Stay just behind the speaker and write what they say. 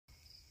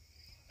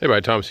Hey,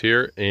 everybody, Tom's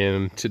here,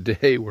 and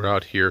today we're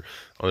out here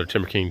on the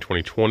Timberking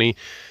 2020.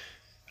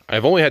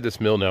 I've only had this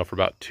mill now for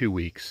about 2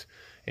 weeks,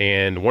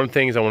 and one of the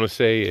things I want to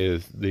say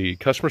is the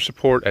customer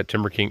support at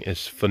Timberking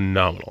is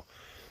phenomenal.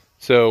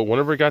 So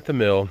whenever I got the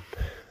mill,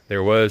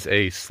 there was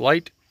a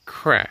slight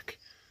crack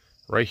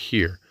right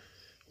here.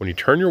 When you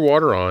turn your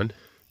water on,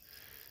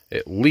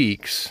 it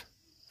leaks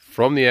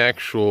from the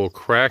actual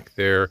crack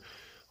there.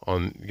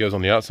 It goes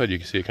on the outside. You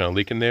can see it kind of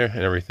leaking there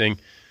and everything.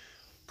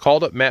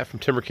 Called up Matt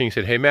from Timberking,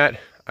 said, "Hey Matt,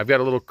 I've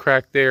got a little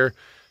crack there.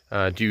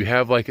 Do you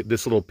have like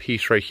this little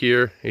piece right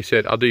here?" He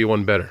said, "I'll do you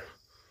one better."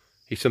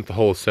 He sent the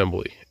whole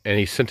assembly, and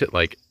he sent it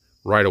like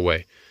right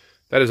away.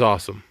 That is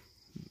awesome.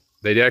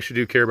 They actually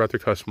do care about their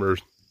customers.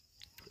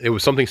 It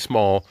was something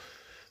small,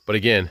 but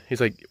again,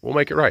 he's like, "We'll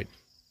make it right."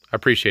 I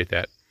appreciate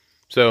that.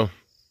 So,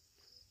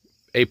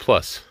 A+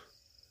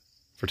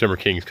 for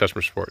Timberking's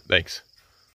customer support. Thanks.